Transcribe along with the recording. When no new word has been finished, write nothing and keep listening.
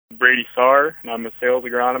Brady Saar, and I'm a sales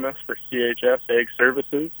agronomist for CHS Ag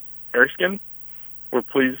Services, Erskine. We're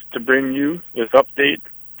pleased to bring you this update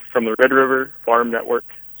from the Red River Farm Network,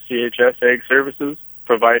 CHS Ag Services,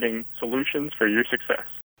 providing solutions for your success.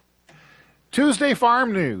 Tuesday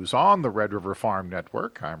Farm News on the Red River Farm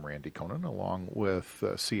Network. I'm Randy Koenen along with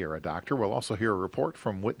Sierra Doctor. We'll also hear a report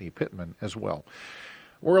from Whitney Pittman as well.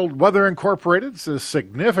 World Weather Incorporated says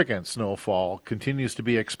significant snowfall continues to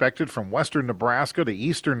be expected from western Nebraska to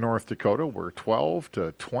eastern North Dakota, where 12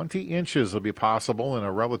 to 20 inches will be possible in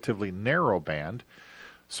a relatively narrow band.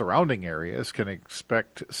 Surrounding areas can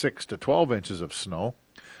expect 6 to 12 inches of snow.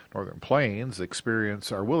 Northern Plains will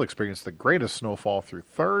experience the greatest snowfall through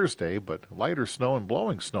Thursday, but lighter snow and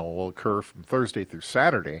blowing snow will occur from Thursday through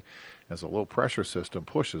Saturday as a low-pressure system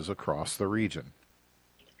pushes across the region.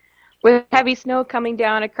 With heavy snow coming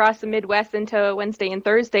down across the Midwest into Wednesday and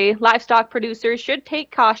Thursday, livestock producers should take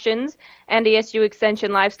cautions. NDSU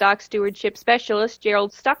Extension Livestock Stewardship Specialist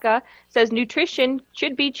Gerald Stucka says nutrition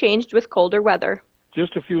should be changed with colder weather.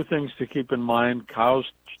 Just a few things to keep in mind.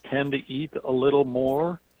 Cows tend to eat a little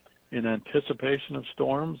more in anticipation of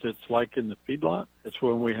storms. It's like in the feedlot. It's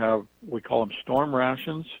when we call them storm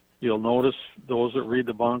rations. You'll notice those that read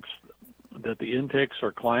the bunks that the intakes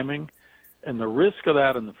are climbing. And the risk of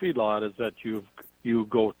that in the feedlot is that you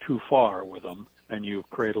go too far with them and you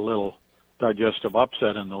create a little digestive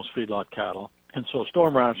upset in those feedlot cattle. And so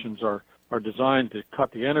storm rations are designed to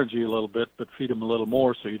cut the energy a little bit but feed them a little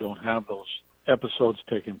more so you don't have those episodes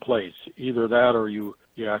taking place. Either that or you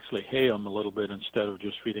actually hay them a little bit instead of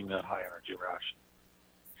just feeding that high energy ration.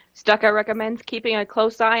 Stucka recommends keeping a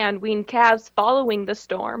close eye on weaned calves following the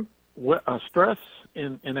storm. Stress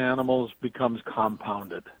in animals becomes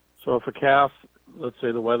compounded. So if a calf, let's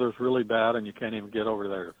say the weather's really bad and you can't even get over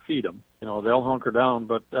there to feed them, they'll hunker down,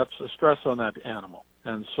 but that's a stress on that animal.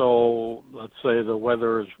 And so let's say the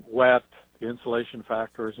weather is wet, the insulation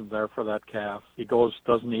factor isn't there for that calf. He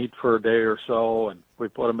doesn't eat for a day or so, and we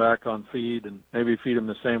put him back on feed and maybe feed him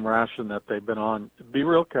the same ration that they've been on. Be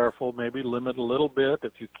real careful, maybe limit a little bit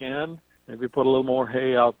if you can. Maybe put a little more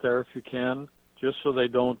hay out there if you can, just so they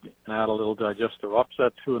don't add a little digestive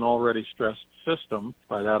upset to an already stressed system.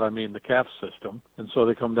 By that I mean the calf system. And so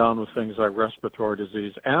they come down with things like respiratory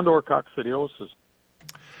disease and or coccidiosis.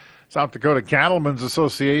 South Dakota Cattlemen's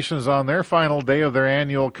Association is on their final day of their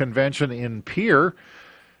annual convention in Pierre.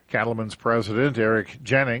 Cattlemen's president, Eric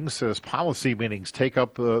Jennings, says policy meetings take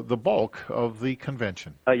up the bulk of the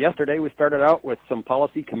convention. Yesterday we started out with some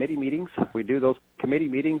policy committee meetings. We do those committee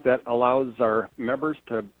meetings that allows our members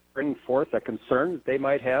to bring forth a concern that they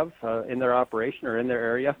might have in their operation or in their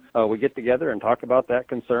area. We get together and talk about that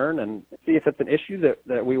concern and see if it's an issue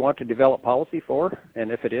that we want to develop policy for.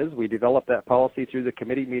 And if it is, we develop that policy through the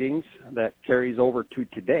committee meetings that carries over to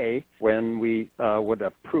today when we would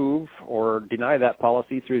approve or deny that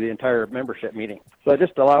policy through the entire membership meeting. So it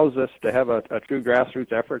just allows us to have a true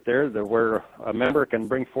grassroots effort there where a member can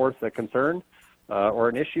bring forth a concern or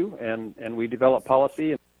an issue and we develop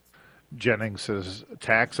policy. Jennings says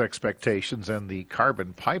tax expectations and the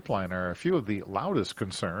carbon pipeline are a few of the loudest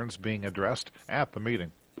concerns being addressed at the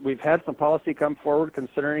meeting. We've had some policy come forward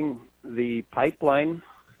considering the pipeline,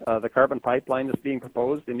 the carbon pipeline that's being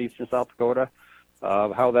proposed in eastern South Dakota,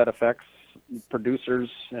 how that affects producers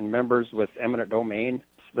and members with eminent domain.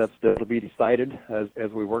 That's still to be decided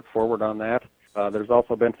as we work forward on that. There's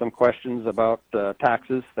also been some questions about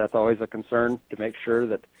taxes. That's always a concern to make sure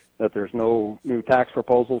that there's no new tax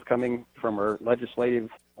proposals coming from our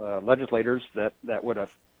legislators that would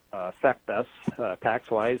affect us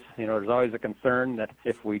tax-wise. There's always a concern that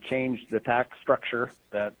if we change the tax structure,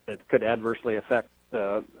 that it could adversely affect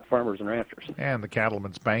farmers and ranchers. And the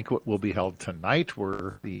Cattlemen's Banquet will be held tonight,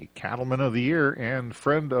 where the Cattleman of the Year and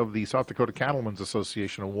friend of the South Dakota Cattlemen's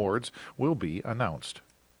Association Awards will be announced.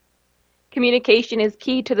 Communication is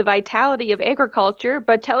key to the vitality of agriculture,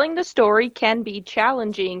 but telling the story can be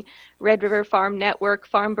challenging. Red River Farm Network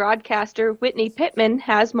farm broadcaster Whitney Pittman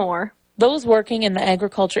has more. Those working in the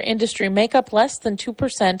agriculture industry make up less than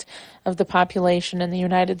 2% of the population in the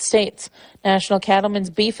United States. National Cattlemen's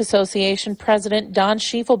Beef Association President Don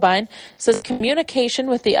Schiefelbein says communication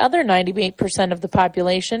with the other 98% of the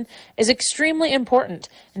population is extremely important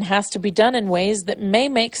and has to be done in ways that may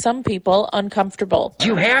make some people uncomfortable.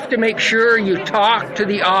 You have to make sure you talk to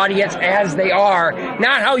the audience as they are,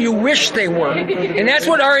 not how you wish they were. And that's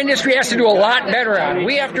what our industry has to do a lot better on.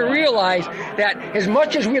 We have to realize that as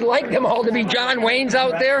much as we'd like them all to be John Waynes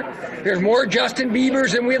out there. There's more Justin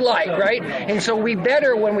Biebers than we like, right? And so we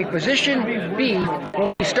better, when we position beef,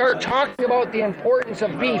 when we start talking about the importance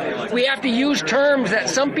of beef, we have to use terms that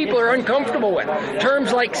some people are uncomfortable with.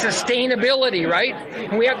 Terms like sustainability, right?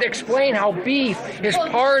 And we have to explain how beef is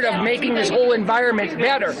part of making this whole environment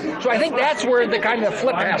better. So I think that's where the kind of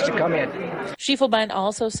flip has to come in. Schiefelbein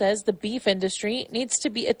also says the beef industry needs to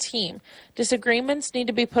be a team. Disagreements need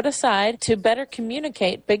to be put aside to better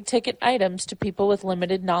communicate big-ticket items to people with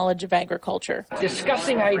limited knowledge of agriculture.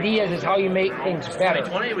 Discussing ideas is how you make things better.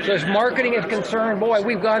 So as marketing is concerned, boy,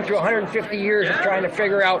 we've gone through 150 years of trying to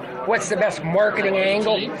figure out what's the best marketing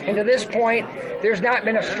angle. And to this point, there's not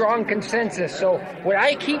been a strong consensus. So what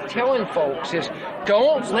I keep telling folks is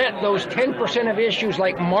don't let those 10% of issues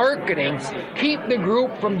like marketing keep the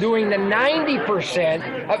group from doing the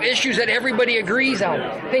 90% of issues that everybody agrees on.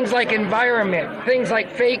 Things like environment, things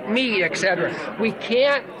like fake meat, etc. We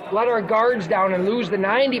can't let our guards down and lose the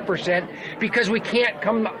 90% because we can't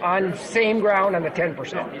come on same ground on the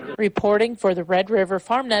 10%. Reporting for the Red River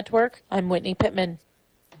Farm Network, I'm Whitney Pittman.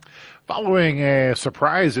 Following a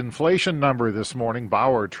surprise inflation number this morning,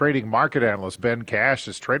 Bauer trading market analyst Ben Cash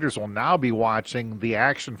says traders will now be watching the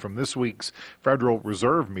action from this week's Federal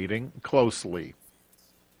Reserve meeting closely.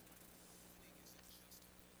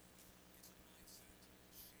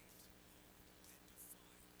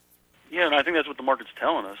 Yeah, and I think that's what the market's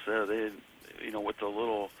telling us. With the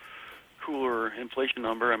little cooler inflation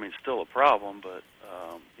number, I mean, it's still a problem, but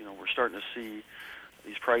we're starting to see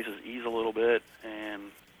these prices ease a little bit,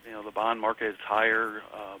 and the bond market is higher,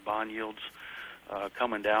 bond yields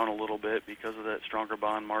coming down a little bit because of that stronger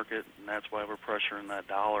bond market, and that's why we're pressuring that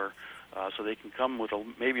dollar. So they can come with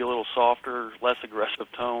maybe a little softer, less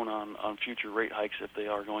aggressive tone on future rate hikes if they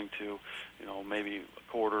are going to, maybe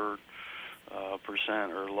a quarter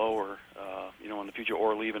percent or lower, in the future,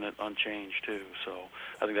 or leaving it unchanged too. So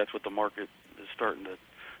I think that's what the market is starting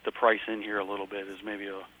to price in here a little bit, is maybe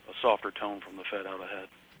a softer tone from the Fed out ahead.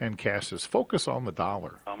 And Cass's focus on the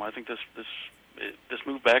dollar. I think this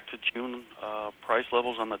move back to June price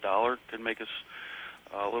levels on the dollar could make us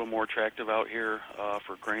a little more attractive out here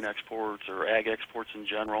for grain exports or ag exports in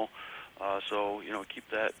general. So keep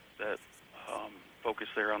that focus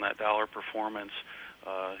there on that dollar performance.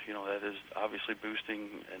 That is obviously boosting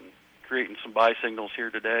and creating some buy signals here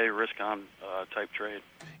today, risk-on type trade.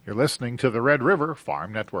 You're listening to the Red River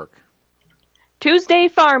Farm Network. Tuesday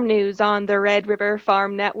farm news on the Red River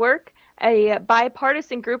Farm Network. A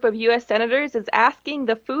bipartisan group of U.S. senators is asking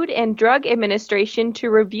the Food and Drug Administration to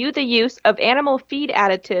review the use of animal feed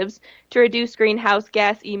additives to reduce greenhouse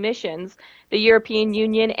gas emissions. The European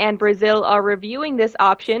Union and Brazil are reviewing this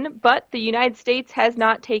option, but the United States has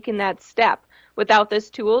not taken that step. Without this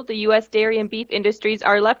tool, the U.S. dairy and beef industries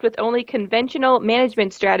are left with only conventional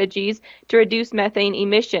management strategies to reduce methane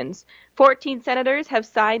emissions. 14 senators have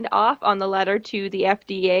signed off on the letter to the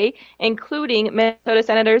FDA, including Minnesota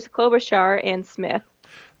Senators Klobuchar and Smith.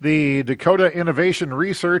 The Dakota Innovation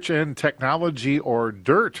Research and Technology, or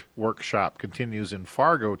DIRT, workshop continues in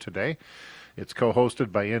Fargo today. It's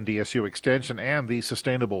co-hosted by NDSU Extension and the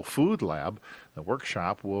Sustainable Food Lab. The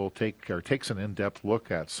workshop takes an in-depth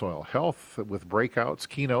look at soil health with breakouts,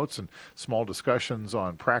 keynotes, and small discussions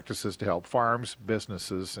on practices to help farms,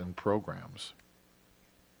 businesses, and programs.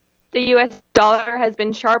 The U.S. dollar has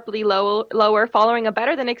been sharply lower following a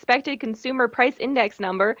better-than-expected consumer price index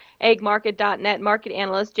number. AgMarket.net market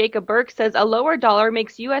analyst Jacob Burke says a lower dollar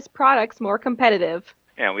makes U.S. products more competitive.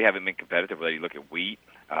 Yeah, we haven't been competitive. Whether you look at wheat,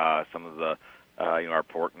 some of the our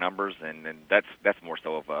pork numbers, and that's more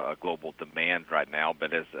so of a global demand right now,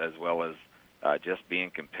 but as well as just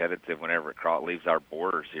being competitive whenever it leaves our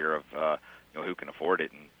borders here of who can afford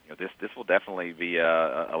it, and this will definitely be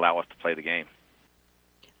allow us to play the game.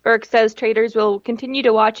 Burke says traders will continue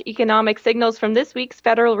to watch economic signals from this week's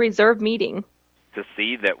Federal Reserve meeting. To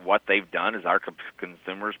see that what they've done is our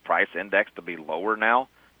consumers' price index to be lower now,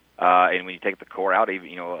 and when you take the core out, even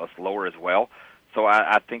it's lower as well. So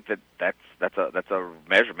I think that's a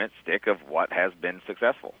measurement stick of what has been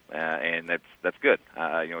successful, and that's good.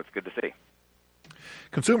 It's good to see.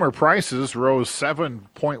 Consumer prices rose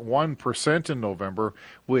 7.1% in November,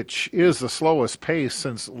 which is the slowest pace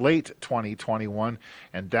since late 2021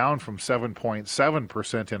 and down from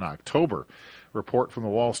 7.7% in October. Report from the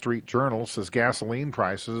Wall Street Journal says gasoline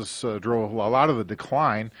prices drove a lot of the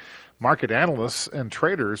decline. Market analysts and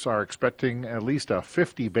traders are expecting at least a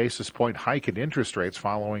 50 basis point hike in interest rates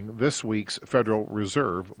following this week's Federal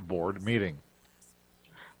Reserve Board meeting.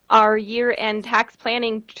 Our year-end tax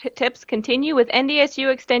planning tips continue with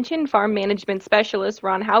NDSU Extension Farm Management Specialist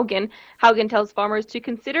Ron Haugen. Haugen tells farmers to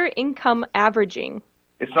consider income averaging.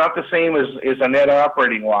 It's not the same as a net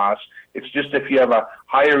operating loss. It's just if you have a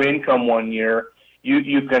higher income one year,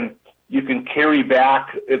 you can carry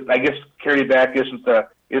back. I guess carry back isn't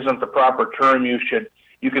the proper term. You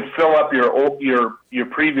can fill up your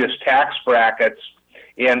previous tax brackets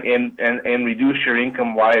and reduce your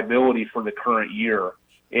income liability for the current year.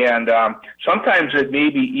 And sometimes it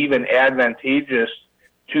may be even advantageous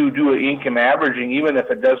to do an income averaging, even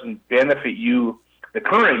if it doesn't benefit you the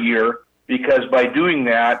current year, because by doing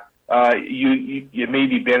that, it may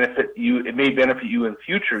benefit you in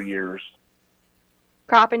future years.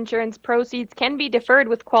 Crop insurance proceeds can be deferred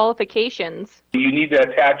with qualifications. You need to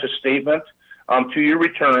attach a statement to your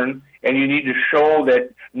return, and you need to show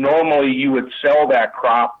that normally you would sell that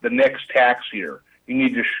crop the next tax year.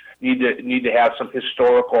 You need to have some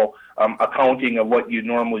historical accounting of what you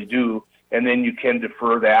normally do, and then you can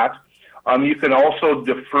defer that. You can also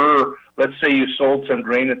defer. Let's say you sold some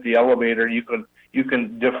grain at the elevator. You can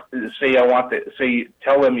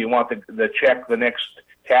tell them you want the check the next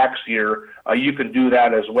tax year. You can do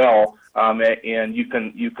that as well, and you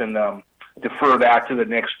can defer that to the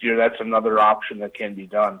next year. That's another option that can be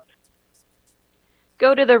done.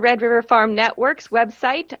 Go to the Red River Farm Network's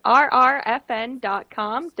website,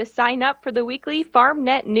 rrfn.com, to sign up for the weekly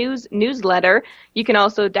FarmNet News newsletter. You can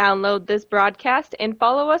also download this broadcast and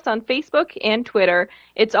follow us on Facebook and Twitter.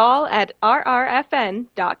 It's all at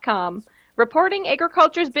rrfn.com. Reporting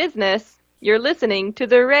agriculture's business, you're listening to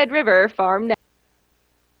the Red River Farm Network.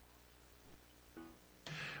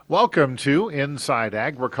 Welcome to Inside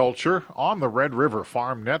Agriculture on the Red River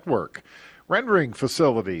Farm Network. Rendering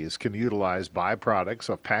facilities can utilize byproducts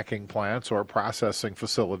of packing plants or processing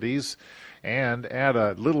facilities and add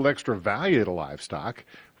a little extra value to livestock.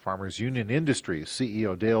 Farmers Union Industries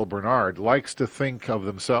CEO Dale Bernard likes to think of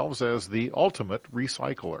themselves as the ultimate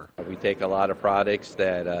recycler. We take a lot of products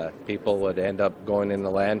that people would end up going in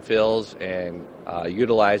the landfills and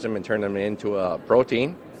utilize them and turn them into a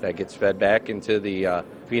protein that gets fed back into the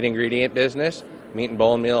feed ingredient business. Meat and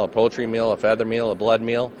bone meal, a poultry meal, a feather meal, a blood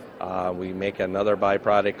meal. We make another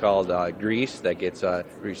byproduct called grease that gets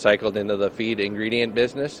recycled into the feed ingredient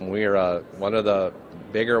business. We're one of the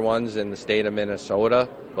bigger ones in the state of Minnesota,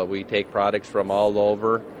 but we take products from all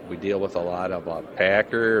over. We deal with a lot of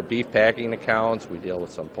beef packing accounts. We deal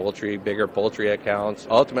with some bigger poultry accounts.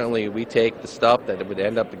 Ultimately, we take the stuff that would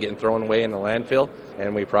end up getting thrown away in the landfill,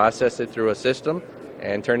 and we process it through a system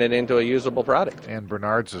and turn it into a usable product. And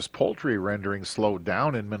Bernard's poultry rendering slowed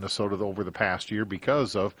down in Minnesota over the past year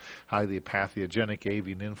because of highly pathogenic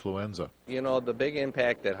avian influenza. You know, the big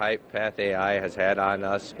impact that Path AI has had on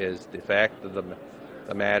us is the fact of the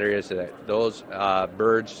matter is that those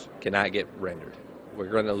birds cannot get rendered. We're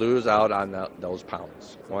going to lose out on those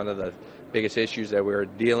pounds. One of the biggest issues that we're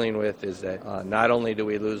dealing with is that not only do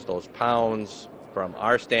we lose those pounds from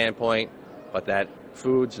our standpoint, but that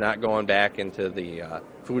food's not going back into the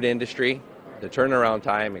food industry. The turnaround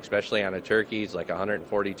time, especially on a turkey, is like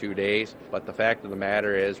 142 days. But the fact of the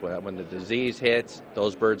matter is when the disease hits,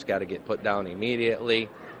 those birds got to get put down immediately,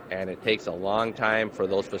 and it takes a long time for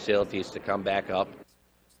those facilities to come back up.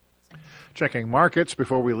 Checking markets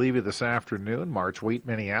before we leave you this afternoon. March wheat,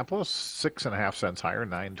 Minneapolis, 6.5 cents higher,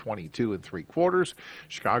 9.22 3/4.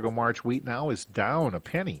 Chicago March wheat now is down a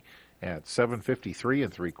penny at 7.53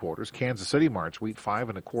 3/4. Kansas City March wheat 5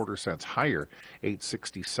 1/4 cents higher,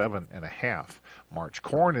 8.67 1/2. March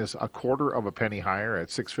corn is 1/4 penny higher at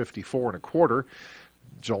 6.54 1/4.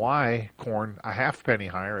 July corn a half penny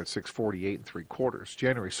higher at 6.48 3/4.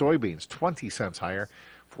 January soybeans 20 cents higher,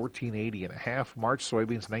 14.80 1/2. March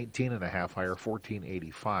soybeans 19 1/2 higher,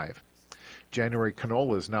 14.85. January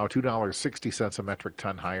canola is now $2.60 a metric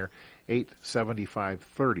ton higher,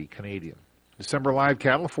 8.75.30 Canadian. December live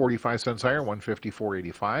cattle 45 cents higher,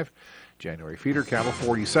 154.85. January feeder cattle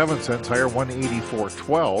 47 cents higher,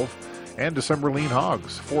 184.12. And December lean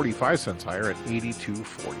hogs 45 cents higher at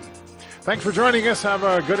 82.40. Thanks for joining us. Have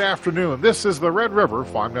a good afternoon. This is the Red River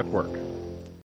Farm Network.